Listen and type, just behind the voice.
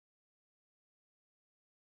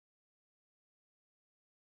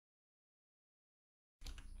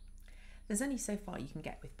There's only so far you can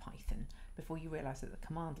get with Python before you realise that the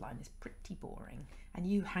command line is pretty boring and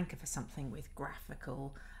you hanker for something with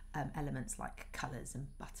graphical elements like colours and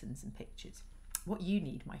buttons and pictures. What you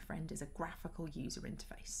need, my friend, is a graphical user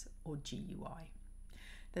interface, or GUI.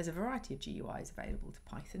 There's a variety of GUIs available to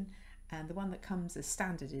Python, and the one that comes as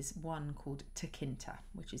standard is one called TkInter,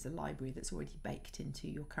 which is a library that's already baked into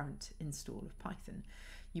your current install of Python.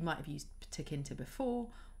 You might have used TkInter before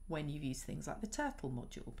when you've used things like the turtle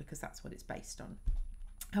module, because that's what it's based on.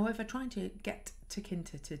 However, trying to get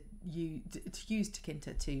TkInter to use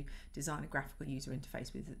TkInter to design a graphical user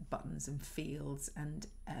interface with buttons and fields and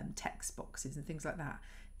text boxes and things like that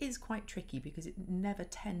is quite tricky, because it never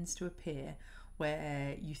tends to appear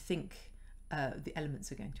where you think the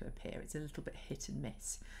elements are going to appear. It's a little bit hit and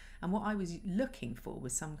miss. And what I was looking for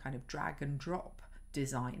was some kind of drag and drop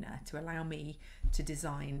designer to allow me to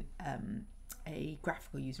design a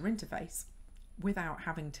graphical user interface without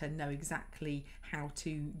having to know exactly how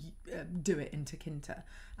to do it in TkInter,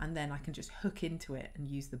 and then I can just hook into it and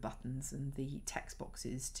use the buttons and the text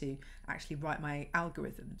boxes to actually write my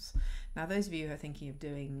algorithms. Now, those of you who are thinking of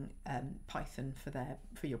doing Python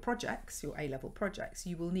for your projects, your A-level projects,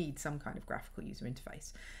 you will need some kind of graphical user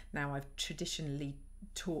interface. Now, I've traditionally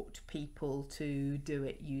taught people to do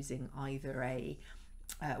it using either a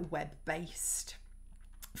web-based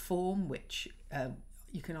form, which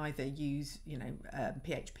you can either use,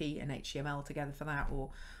 PHP and HTML together for that, or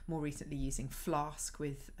more recently using Flask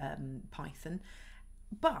with Python.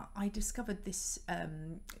 But I discovered this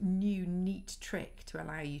new neat trick to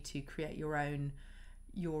allow you to create your own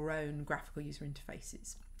graphical user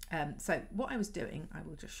interfaces. So what I was doing, I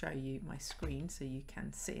will just show you my screen so you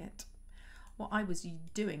can see it. What I was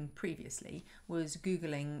doing previously was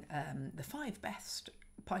Googling the 5 best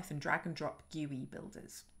Python drag and drop GUI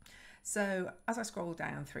builders. So as I scroll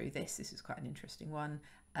down through this is quite an interesting one.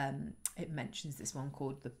 It mentions this one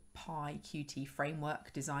called the PyQt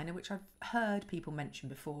Framework Designer, which I've heard people mention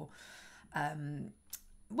before,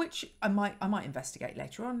 which I might investigate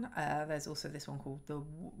later on. There's also this one called the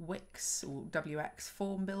Wix or WX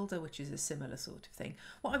Form Builder, which is a similar sort of thing.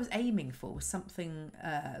 What I was aiming for was something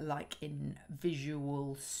like in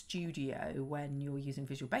Visual Studio, when you're using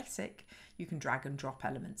Visual Basic, you can drag and drop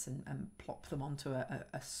elements and plop them onto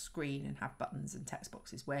a screen and have buttons and text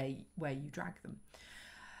boxes where you drag them.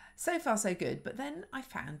 So far so good, but then I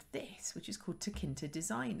found this, which is called TkInter.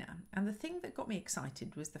 And the thing that got me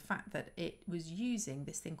excited was the fact that it was using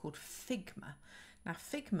this thing called Figma. Now,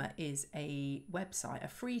 Figma is a website, a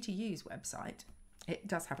free to use website. It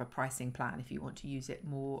does have a pricing plan if you want to use it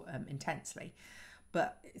more intensely,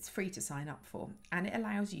 but it's free to sign up for, and it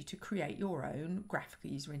allows you to create your own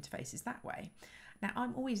graphical user interfaces that way. Now,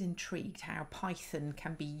 I'm always intrigued how Python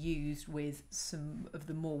can be used with some of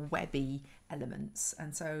the more webby elements,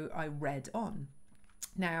 and so I read on.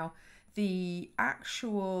 Now, the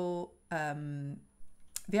actual code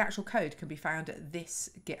can be found at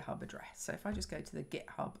this GitHub address. So if I just go to the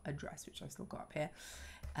GitHub address, which I've still got up here,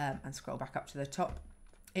 and scroll back up to the top,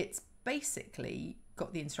 it's basically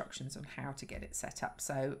got the instructions on how to get it set up.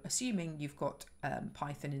 So assuming you've got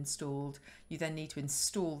Python installed, you then need to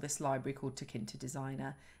install this library called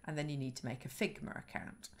TkInter, and then you need to make a Figma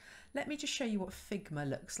account. Let me just show you what Figma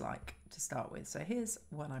looks like to start with. So here's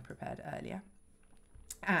one I prepared earlier,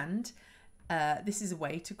 and this is a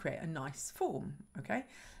way to create a nice form. Okay,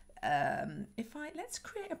 let's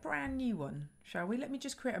create a brand new one, shall we? Let me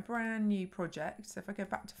just create a brand new project. So if I go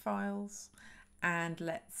back to files, and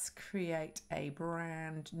let's create a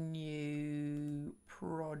brand new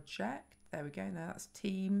project. There we go. Now that's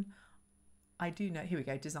team. I do know, here we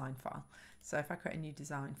go, design file. So if I create a new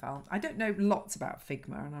design file, I don't know lots about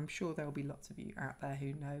Figma, and I'm sure there will be lots of you out there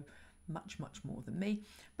who know much more than me.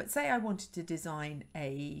 But say I wanted to design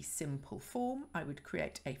a simple form, I would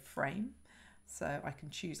create a frame. So I can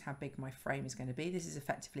choose how big my frame is going to be. This is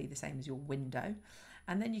effectively the same as your window.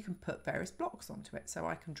 And then you can put various blocks onto it. So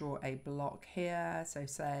I can draw a block here. So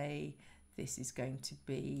say this is going to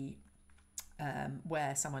be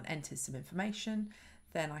where someone enters some information.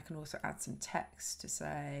 Then I can also add some text to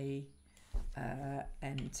say,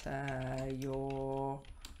 enter your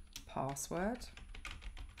password,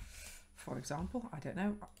 for example. I don't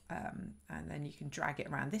know. And then you can drag it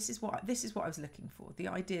around. This is what I was looking for. The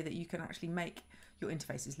idea that you can actually make your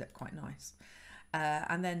interfaces look quite nice.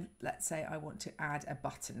 And then let's say I want to add a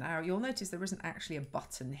button. Now you'll notice there isn't actually a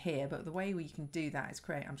button here, but the way we can do that is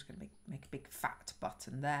I'm just going to make a big fat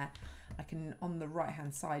button there. I can, on the right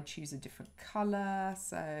hand side, choose a different color.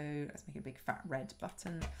 So let's make a big fat red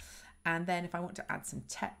button. And then if I want to add some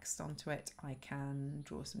text onto it, I can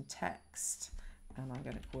draw some text, and I'm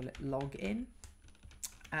going to call it login.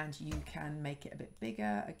 and you can make it a bit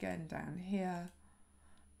bigger again down here,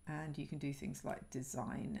 and you can do things like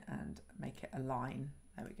design and make it align.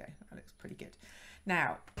 There we go, that looks pretty good.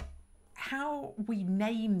 Now, how we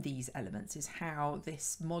name these elements is how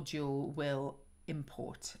this module will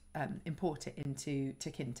import it into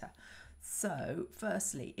TkInter. So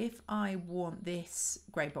firstly, if I want this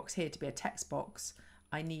grey box here to be a text box,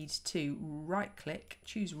 I need to right click,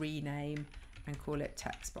 choose rename and call it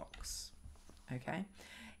text box. Okay,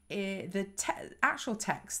 the actual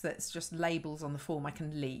text that's just labels on the form I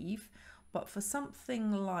can leave, but for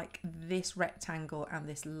something like this rectangle and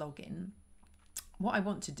this login, what I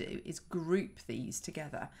want to do is group these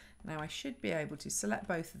together. Now I should be able to select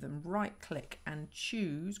both of them, right click and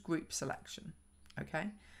choose group selection.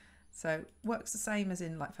 Okay, so works the same as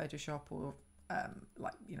in like Photoshop or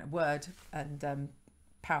like, you know, Word and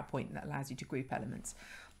PowerPoint, that allows you to group elements.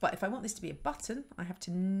 But if I want this to be a button, I have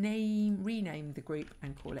to rename the group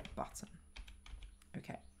and call it button.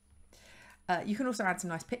 Okay. You can also add some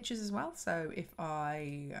nice pictures as well. So if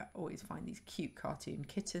I always find these cute cartoon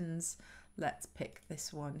kittens, let's pick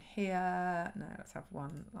this one here. No, let's have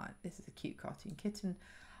one like this is a cute cartoon kitten.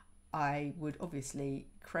 I would obviously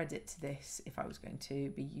credit this if I was going to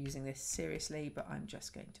be using this seriously, but I'm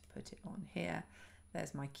just going to put it on here.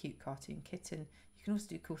 There's my cute cartoon kitten. You can also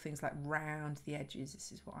do cool things like round the edges.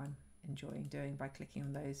 This is what I'm enjoying doing by clicking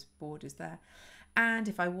on those borders there. And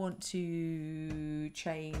if I want to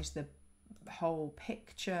change the whole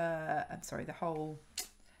picture, the whole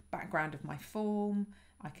background of my form,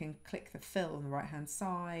 I can click the fill on the right hand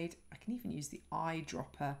side. I can even use the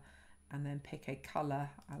eyedropper and then pick a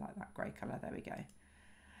colour. I like that grey colour, there we go.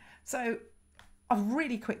 So I've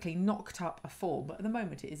really quickly knocked up a form, but at the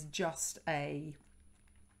moment it is just a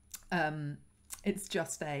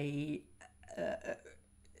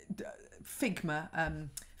Figma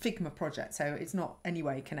project, so it's not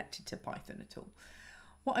anyway connected to Python at all.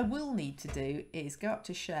 What I will need to do is go up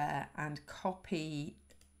to share and copy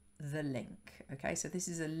the link. Okay, so this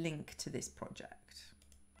is a link to this project.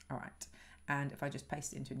 All right, and if I just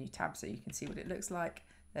paste it into a new tab so you can see what it looks like,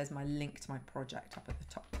 there's my link to my project up at the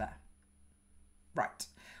top there. Right,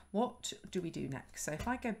 what do we do next? So if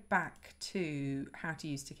I go back to how to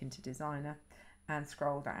use TkInter Designer and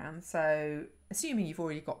scroll down, so assuming you've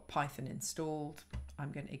already got Python installed,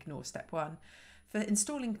 I'm going to ignore step one. For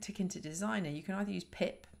installing TkInter Designer, you can either use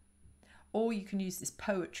pip, or you can use this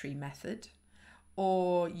poetry method,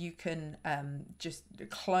 or you can just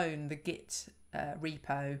clone the Git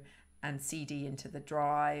repo and CD into the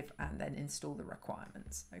drive and then install the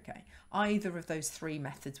requirements. Okay, either of those three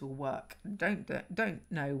methods will work. Don't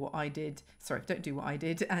know what I did. Sorry, don't do what I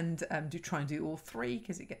did, and try and do all three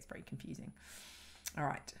because it gets very confusing. All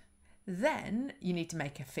right, then you need to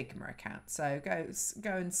make a Figma account. So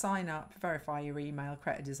go and sign up, verify your email,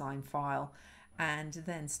 create a design file, and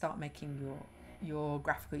then start making your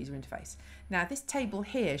graphical user interface. Now this table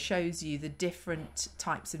here shows you the different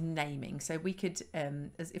types of naming. So we could,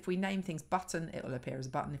 if we name things button, it will appear as a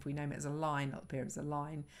button. If we name it as a line, it'll appear as a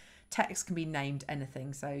line. Text can be named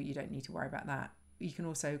anything, so you don't need to worry about that. You can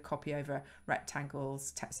also copy over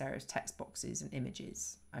rectangles, text areas, text boxes, and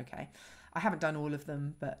images. Okay, I haven't done all of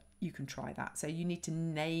them, but you can try that. So you need to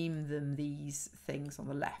name them these things on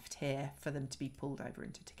the left here for them to be pulled over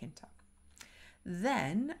into TkInter.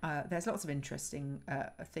 Then there's lots of interesting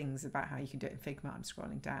things about how you can do it in Figma. I'm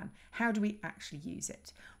scrolling down. How do we actually use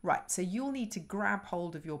it? Right, so you'll need to grab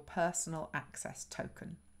hold of your personal access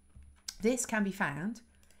token. This can be found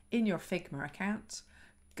in your Figma account.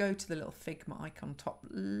 Go to the little Figma icon top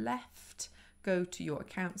left, go to your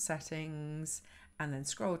account settings, and then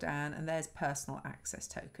scroll down, and there's personal access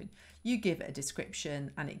token. You give it a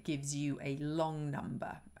description and it gives you a long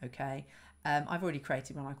number, okay? I've already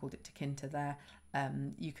created one, I called it TkInter there.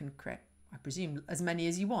 You can create, I presume, as many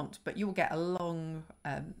as you want, but you will get a long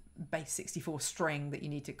base 64 string that you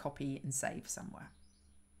need to copy and save somewhere.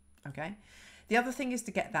 Okay. The other thing is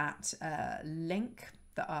to get that link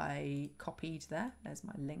that I copied there. There's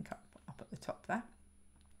my link up at the top there.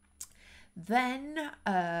 Then,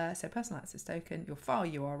 so personal access token, your file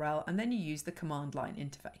URL, and then you use the command line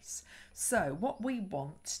interface. So what we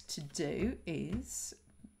want to do is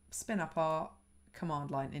spin up our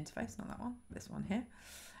command line interface, not that one, this one here,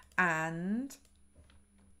 and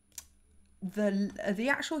the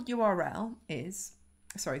actual URL is,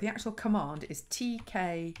 sorry, the actual command is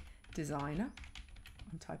tkdesigner.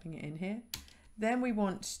 I'm typing it in here. Then we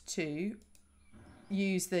want to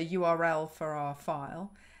use the URL for our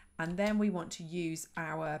file, and then we want to use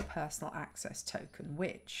our personal access token,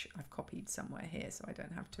 which I've copied somewhere here, so I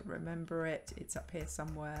don't have to remember it. It's up here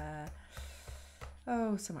somewhere.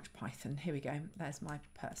 Oh, so much Python. Here we go. There's my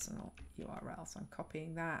personal URL. So I'm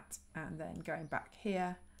copying that and then going back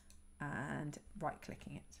here and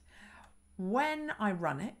right-clicking it. When I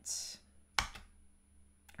run it,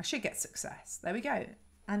 I should get success. There we go.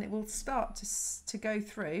 And it will start to go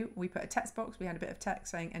through. We put a text box. We had a bit of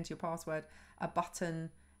text saying enter your password, a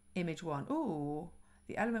button, image 1. Ooh,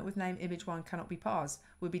 the element with name image 1 cannot be parsed.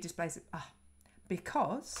 Will be displayed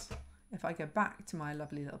because if I go back to my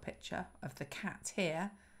lovely little picture of the cat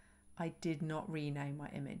here, I did not rename my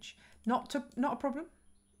image. Not a problem.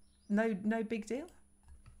 No big deal.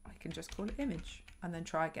 I can just call it image and then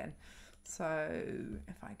try again. So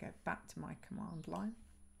if I go back to my command line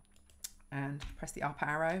and press the up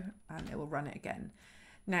arrow, and it will run it again.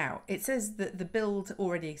 Now it says that the build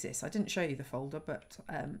already exists. I didn't show you the folder, but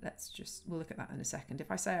we'll look at that in a second. If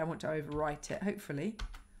I say I want to overwrite it, hopefully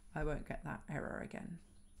I won't get that error again.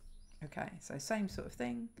 Okay, so same sort of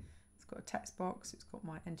thing. It's got a text box, it's got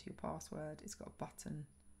my enter your password, it's got a button,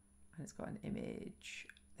 and it's got an image.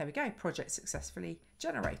 There we go, project successfully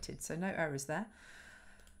generated, so no errors there.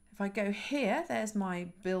 If I go here, there's my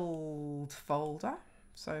build folder.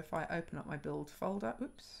 So if I open up my build folder,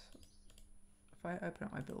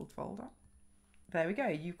 there we go.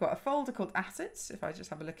 You've got a folder called assets. If I just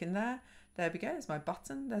have a look in there, there we go. There's my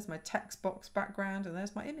button, there's my text box background, and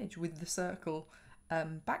there's my image with the circle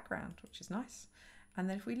background, which is nice. And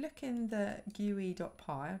then if we look in the GUI.py,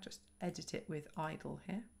 I'll just edit it with idle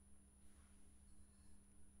here.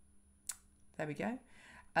 There we go.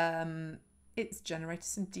 It's generated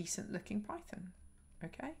some decent looking Python.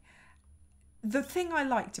 Okay. The thing I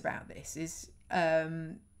liked about this is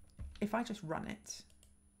if I just run it,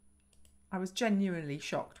 I was genuinely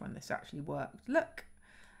shocked when this actually worked. Look,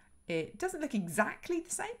 it doesn't look exactly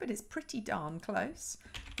the same, but it's pretty darn close.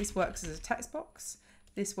 This works as a text box.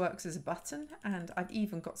 This works as a button, and I've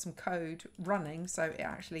even got some code running, so it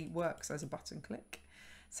actually works as a button click.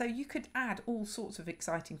 So you could add all sorts of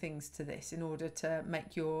exciting things to this in order to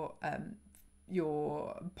make your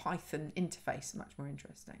Python interface much more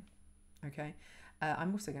interesting. Okay,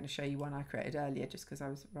 I'm also going to show you one I created earlier, just because I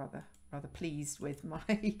was rather pleased with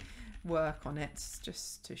my work on it.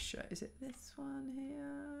 Just to show, is it this one here?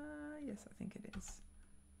 Yes, I think it is.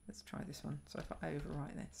 Let's try this one. So if I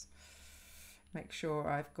overwrite this, make sure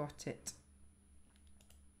I've got it.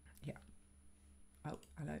 Yeah. Oh,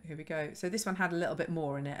 hello. Here we go. So this one had a little bit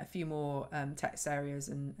more in it, a few more text areas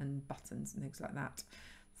and buttons and things like that.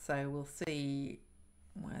 So we'll see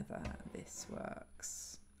whether this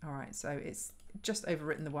works. All right, so it's just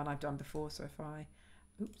overwritten the one I've done before. So if I,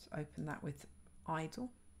 open that with idle.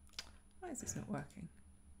 Why is this not working?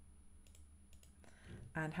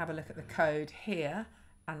 And have a look at the code here,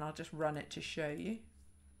 and I'll just run it to show you.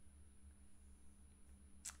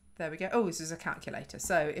 There we go. Oh, this is a calculator.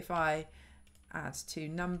 So if I add two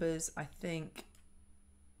numbers, I think,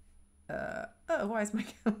 oh, why is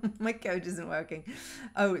my code isn't working?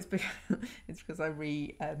 Oh, it's because I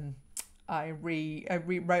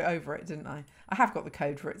rewrote over it, didn't I? I have got the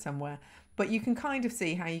code for it somewhere, but you can kind of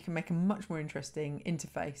see how you can make a much more interesting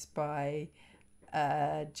interface by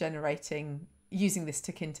using this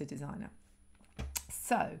TkInter designer.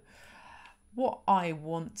 So what I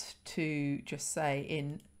want to just say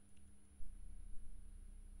in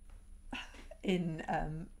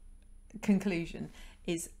conclusion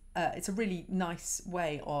is it's a really nice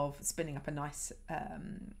way of spinning up a nice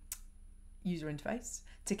user interface.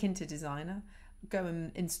 TkInter designer, go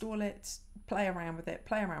and install it, play around with it,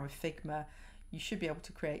 play around with Figma. You should be able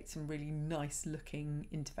to create some really nice looking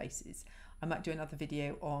interfaces. I might do another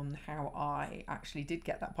video on how I actually did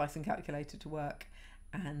get that Python calculator to work,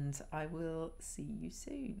 and I will see you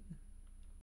soon.